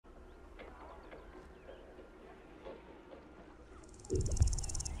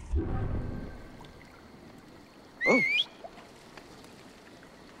Oh.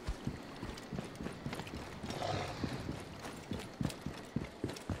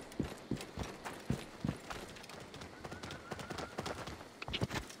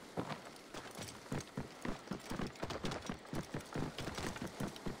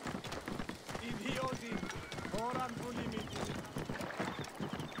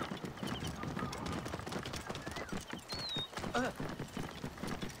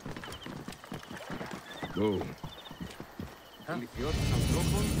 Go.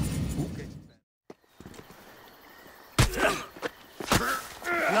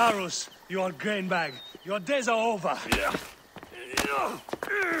 Larus, your grain bag. Your days are over.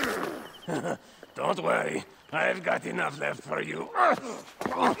 Don't worry. I've got enough left for you.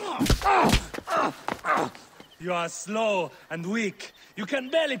 You are slow and weak. You can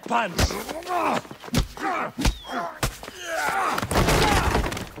barely punch.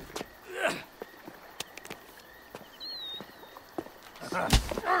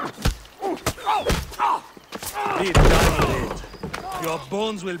 Be done with it. Your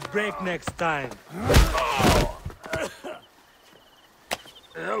bones will break next time.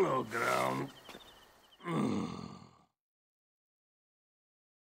 Hello, ground.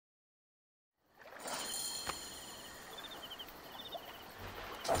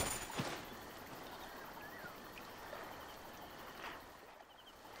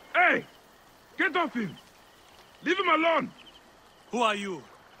 Hey! Get off him! Leave him alone! Who are you?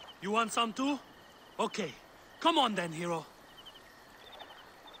 You want some too? Okay. Come on then, hero.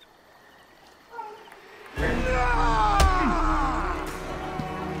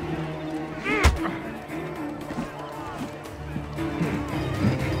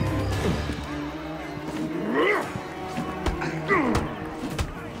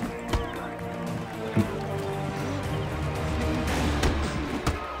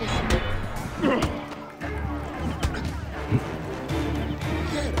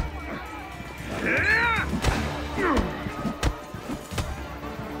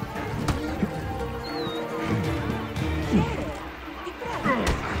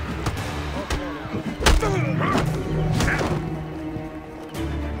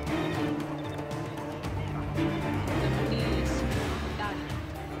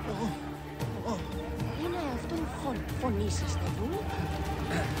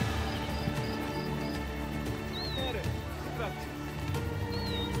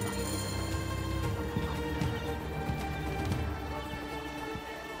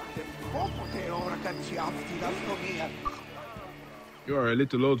 You are a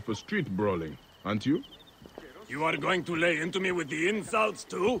little old for street brawling, aren't you? You are going to lay into me with the insults,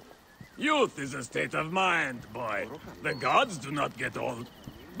 too? Youth is a state of mind, boy. The gods do not get old.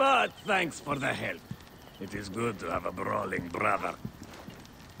 But thanks for the help. It is good to have a brawling brother.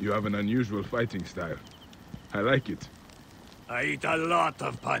 You have an unusual fighting style. I like it. I eat a lot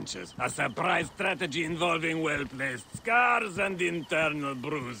of punches. A surprise strategy involving well-placed scars and internal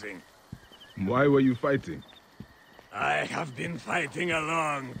bruising. Why were you fighting? I have been fighting a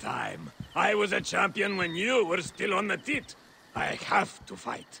long time. I was a champion when you were still on the tit. I have to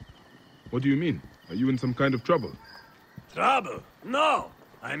fight. What do you mean? Are you in some kind of trouble? Trouble? No!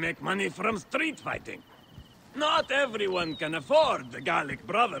 I make money from street fighting. Not everyone can afford the Gallic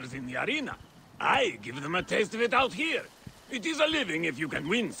brothers in the arena. I give them a taste of it out here. It is a living if you can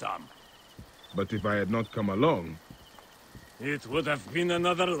win some. But if I had not come along... It would have been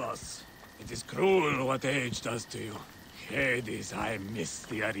another loss. It is cruel what age does to you. Hades, I miss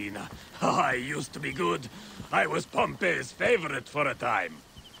the arena. I used to be good. I was Pompey's favorite for a time.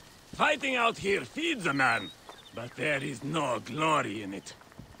 Fighting out here feeds a man, but there is no glory in it.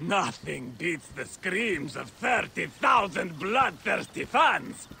 Nothing beats the screams of 30,000 bloodthirsty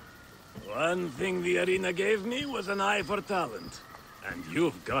fans. One thing the arena gave me was an eye for talent. And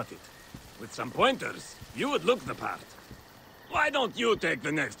you've got it. With some pointers, you would look the part. Why don't you take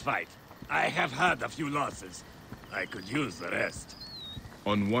the next fight? I have had a few losses. I could use the rest.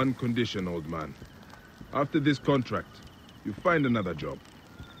 On one condition, old man. After this contract, you find another job.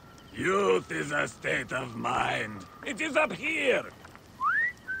 Youth is a state of mind. It is up here.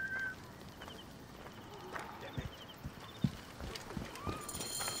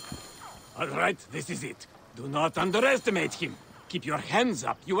 All right, this is it. Do not underestimate him. Keep your hands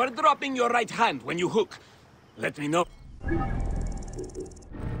up. You are dropping your right hand when you hook. Let me know.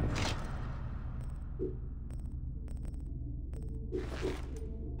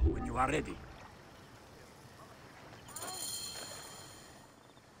 When you are ready.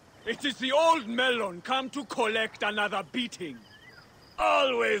 It is the old Melon come to collect another beating.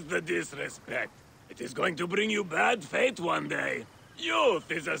 Always the disrespect. It is going to bring you bad fate one day. Youth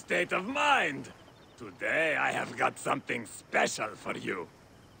is a state of mind. Today I have got something special for you.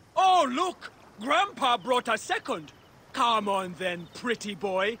 Oh, look! Grandpa brought a second. Come on then, pretty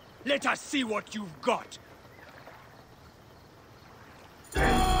boy. Let us see what you've got.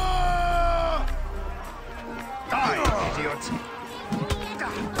 Die, idiot!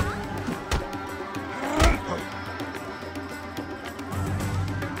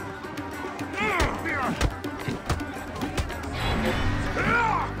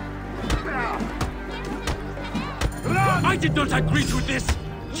 I did not agree to this!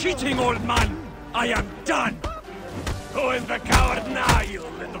 Cheating, old man! I am done! Who is the coward now, you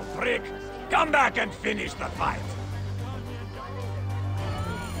little freak? Come back and finish the fight!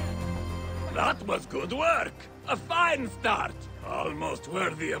 That was good work! A fine start! Almost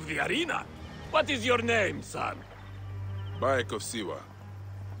worthy of the arena. What is your name, son? Bayek of Siwa.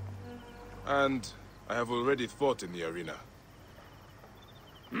 And I have already fought in the arena.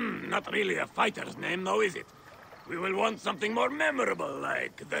 Not really a fighter's name, though, is it? We will want something more memorable,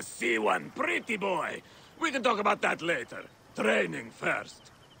 like the C1 Pretty Boy. We can talk about that later. Training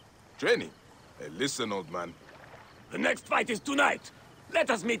first. Training? Hey, listen, old man. The next fight is tonight. Let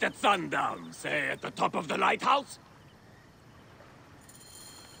us meet at sundown, say at the top of the lighthouse.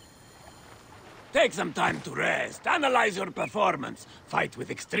 Take some time to rest, analyze your performance, fight with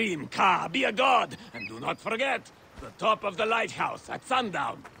extreme Ka, be a god, and do not forget, the top of the lighthouse at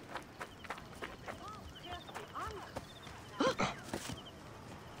sundown.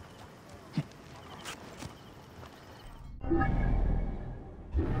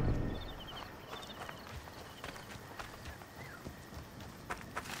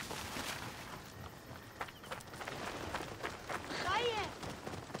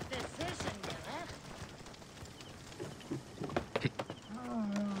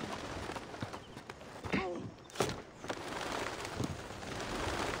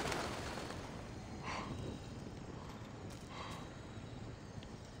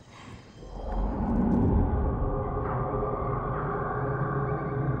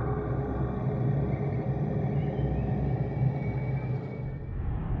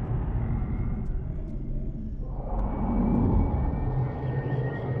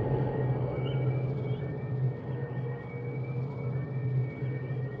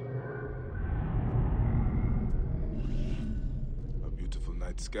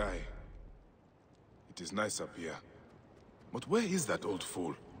 Sky. It is nice up here. But where is that old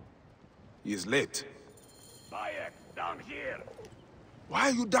fool? He is late. Bayek, down here. Why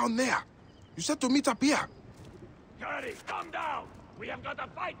are you down there? You said to meet up here. Hurry, come down. We have got a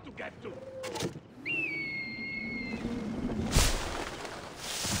fight to get to.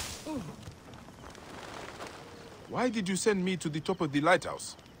 Why did you send me to the top of the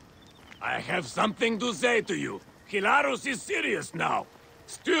lighthouse? I have something to say to you. Hilarus is serious now.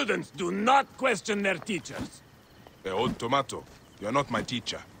 Students do not question their teachers. Hey, old tomato, you are not my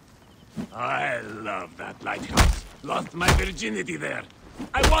teacher. I love that lighthouse. Lost my virginity there.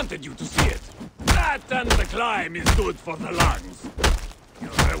 I wanted you to see it. That and the climb is good for the lungs.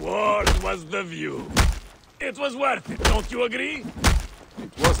 Your reward was the view. It was worth it, don't you agree?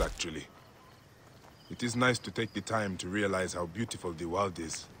 It was, actually. It is nice to take the time to realize how beautiful the world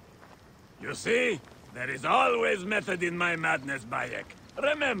is. You see? There is always method in my madness, Bayek.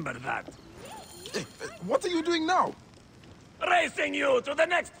 Remember that. Hey, what are you doing now? Racing you to the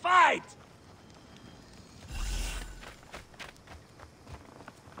next fight!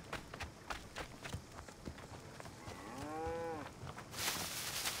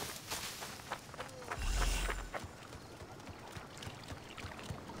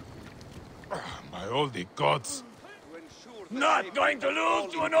 By all the gods. Not going to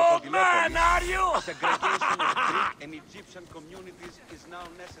lose to an old man, are you? Segregation of Greek and Egyptian communities is now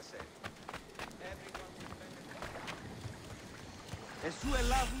necessary. Εσού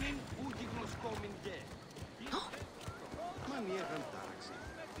ελάβνην ούκη γλωσκόμην και. Μαν είχαν τάξει.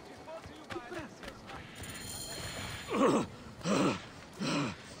 Τι πράσες.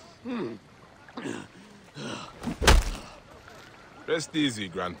 Rest easy,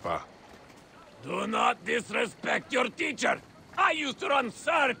 Grandpa. Do not disrespect your teacher. I used to run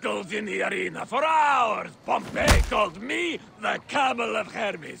circles in the arena for hours. Pompey called me the Camel of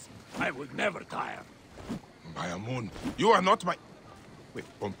Hermes. I would never tire. By Amun, you are not my... Wait,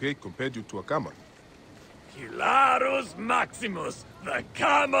 Pompey compared you to a camel. Hilarus Maximus, the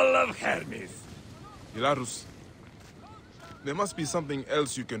Camel of Hermes. Hilarus, there must be something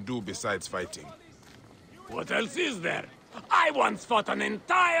else you can do besides fighting. What else is there? I once fought an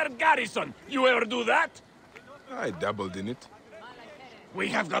entire garrison. You ever do that? I dabbled in it. We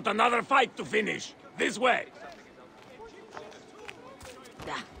have got another fight to finish. This way.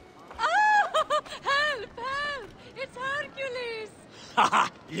 Oh, help! Help! It's Hercules!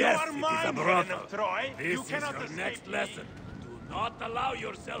 Yes, are it is a mine, Helen brothel. of Troy. This You is cannot your escape next me. lesson. Do not allow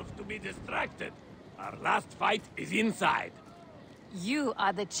yourself to be distracted. Our last fight is inside. You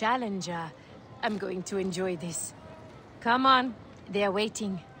are the challenger. I'm going to enjoy this. Come on, they are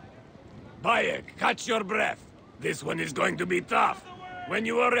waiting. Bayek, catch your breath. This one is going to be tough. When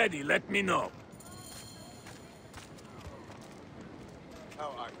you are ready, let me know. How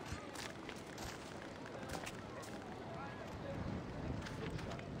are you?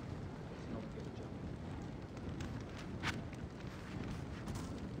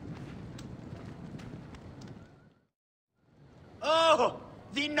 Oh,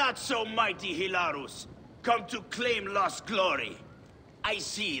 the not-so-mighty Hilarus, come to claim lost glory. I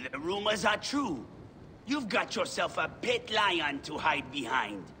see the rumors are true. You've got yourself a pet lion to hide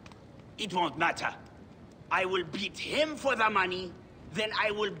behind. It won't matter. I will beat him for the money, then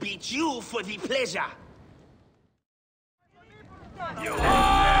I will beat you for the pleasure. You will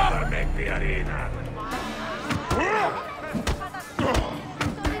never make the arena.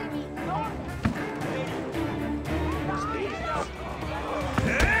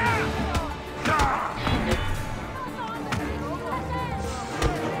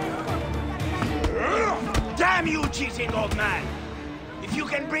 Damn you, cheating old man! If you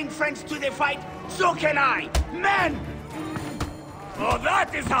can bring friends to the fight, so can I! Men! Oh,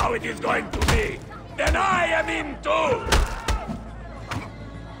 that is how it is going to be. Then I am in too.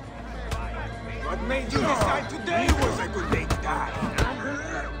 What made you decide today was a good day to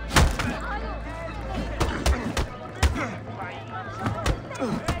die?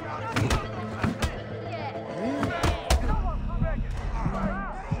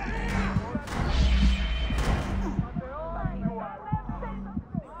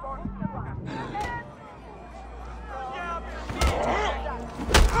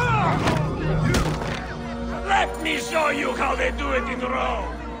 Let me show you how they do it in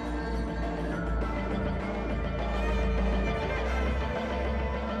Rome.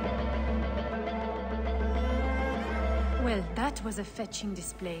 Well, that was a fetching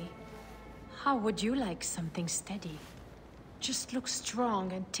display. How would you like something steady? Just look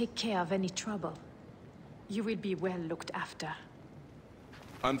strong and take care of any trouble. You will be well looked after.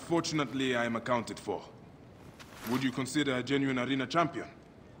 Unfortunately, I am accounted for. Would you consider a genuine arena champion?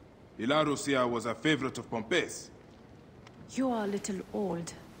 Hilarus here was a favorite of Pompey's. You are a little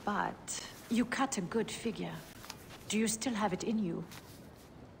old, but you cut a good figure. Do you still have it in you?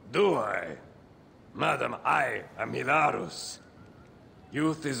 Do I? Madam, I am Hilarus.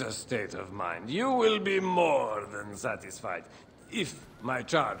 Youth is a state of mind. You will be more than satisfied, if my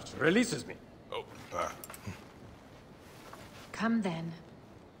charge releases me. Oh, Come then.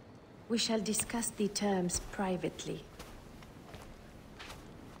 We shall discuss the terms privately.